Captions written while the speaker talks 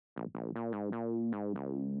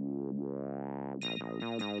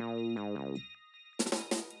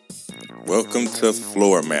Welcome to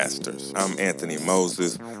Floor Masters. I'm Anthony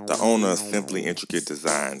Moses, the owner of Simply Intricate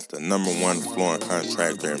Designs, the #1 flooring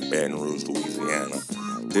contractor in Baton Rouge, Louisiana.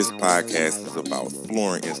 This podcast is about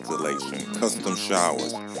flooring installation, custom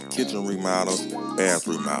showers, kitchen remodels, bath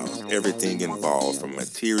remodels, everything involved from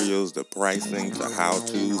materials to pricing to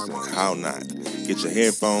how-tos and how not. Get your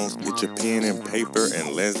headphones, get your pen and paper,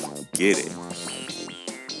 and let's get it.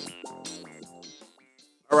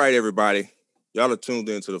 All right, everybody. Y'all are tuned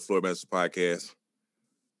into the Floor Masters podcast.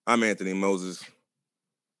 I'm Anthony Moses,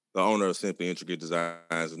 the owner of Simply Intricate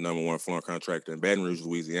Designs, the #1 flooring contractor in Baton Rouge,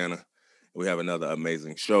 Louisiana. We have another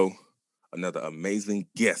amazing show, another amazing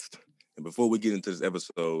guest. And before we get into this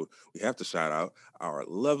episode, we have to shout out our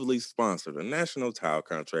lovely sponsor, the National Tile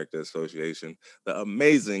Contractor Association, the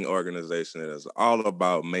amazing organization that is all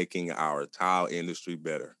about making our tile industry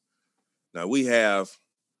better. Now, we have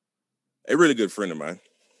a really good friend of mine.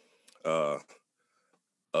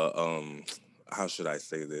 How should I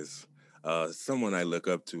say this? Someone I look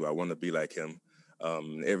up to. I want to be like him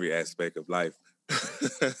in every aspect of life.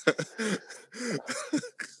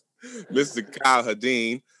 Mr. Kyle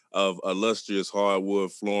Hadeen of Illustrious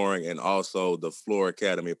Hardwood Flooring and also the Floor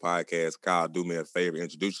Academy podcast. Kyle, do me a favor.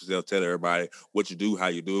 Introduce yourself. Tell everybody what you do, how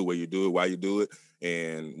you do it, where you do it, why you do it,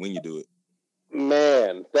 and when you do it.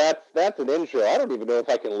 Man, that's an intro. I don't even know if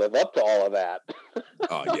I can live up to all of that.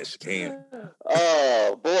 Oh, yes, you can.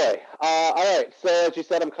 Oh, boy. All right. So, as you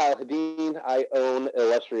said, I'm Kyle Hadeen. I own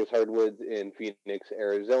Illustrious Hardwoods in Phoenix,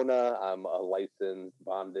 Arizona. I'm a licensed,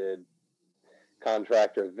 bonded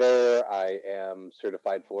contractor there. I am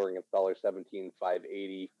certified flooring installer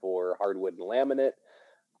 17580 for hardwood and laminate.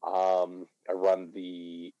 I run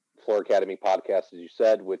the Floor Academy podcast, as you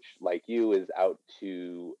said, which, like you, is out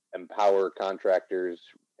to empower contractors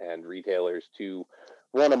and retailers to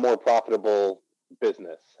run a more profitable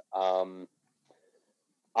business.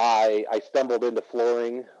 I stumbled into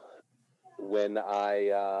flooring when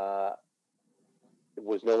I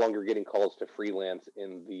was no longer getting calls to freelance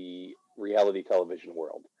in the reality television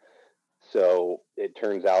world. So it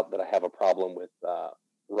turns out that I have a problem with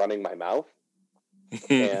running my mouth.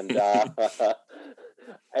 And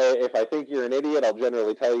if I think you're an idiot, I'll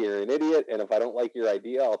generally tell you you're an idiot. And if I don't like your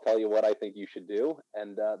idea, I'll tell you what I think you should do.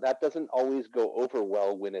 And that doesn't always go over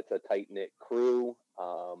well when it's a tight-knit crew.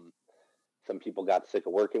 Some people got sick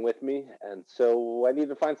of working with me, and so I needed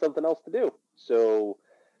to find something else to do. So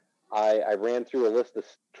I ran through a list of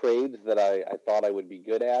trades that I thought I would be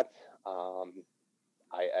good at.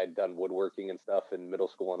 I'd done woodworking and stuff in middle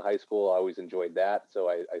school and high school. I always enjoyed that. So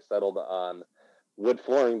I settled on wood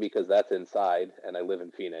flooring because that's inside, and I live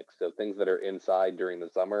in Phoenix. So things that are inside during the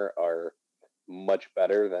summer are much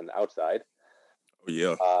better than outside. Oh,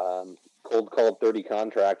 yeah. Cold called 30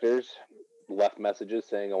 contractors, left messages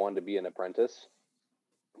saying I wanted to be an apprentice.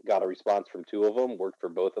 Got a response from 2 of them, worked for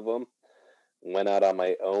both of them. Went out on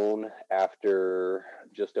my own after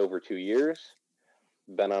just over 2 years.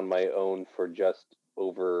 Been on my own for just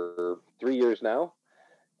over 3 years now.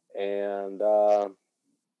 And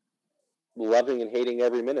loving and hating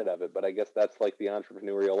every minute of it. But I guess that's like the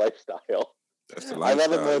entrepreneurial lifestyle. That's the I lifestyle.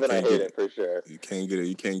 love it more than I hate it, for sure. You can't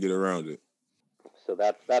get around it. So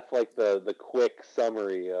that's like the quick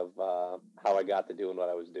summary of how I got to doing what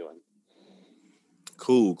I was doing.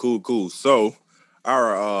 Cool. So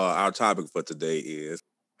our topic for today is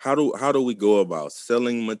how do we go about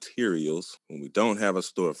selling materials when we don't have a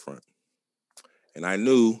storefront? And I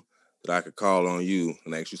knew that I could call on you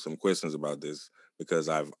and ask you some questions about this because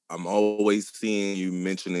I'm always seeing you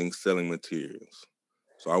mentioning selling materials.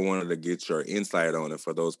 So I wanted to get your insight on it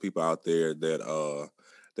for those people out there that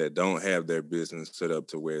don't have their business set up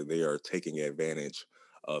to where they are taking advantage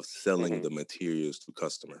of selling the materials to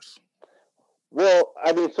customers. Well,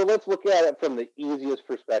 I mean, so let's look at it from the easiest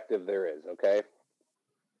perspective there is, okay?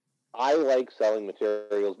 I like selling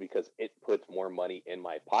materials because it puts more money in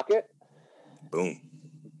my pocket. Boom.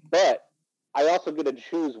 But I also get to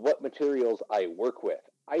choose what materials I work with.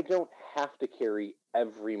 I don't have to carry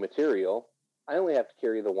every material. I only have to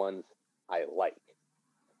carry the ones I like.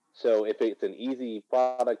 So if it's an easy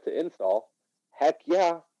product to install, heck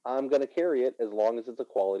yeah, I'm going to carry it as long as it's a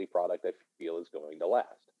quality product I feel is going to last.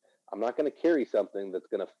 I'm not going to carry something that's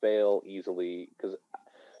going to fail easily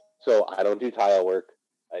so I don't do tile work,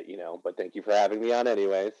 but thank you for having me on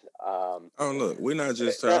anyways. Oh, look, we're not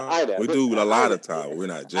just tile. I know. We do a lot of tile. We're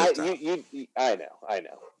not just tile. I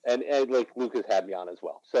know. And like Luke has had me on as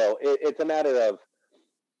well. So it's a matter of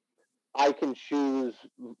I can choose,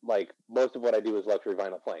 like most of what I do is luxury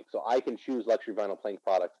vinyl plank. So I can choose luxury vinyl plank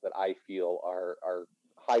products that I feel are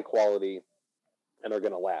high quality, and are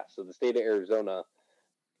going to last. So the state of Arizona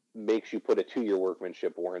makes you put a 2-year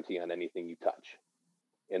workmanship warranty on anything you touch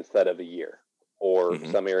instead of a year. Or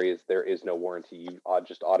some areas there is no warranty. You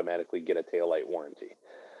just automatically get a taillight warranty.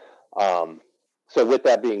 So with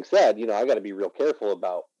that being said, I got to be real careful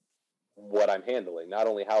about what I'm handling, not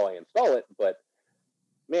only how I install it, but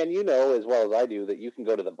man, as well as I do that you can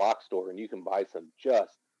go to the box store and you can buy some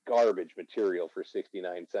just garbage material for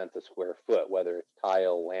 69 cents a square foot, whether it's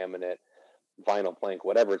tile, laminate, vinyl plank,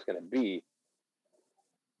 whatever it's going to be.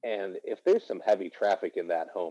 And if there's some heavy traffic in that home,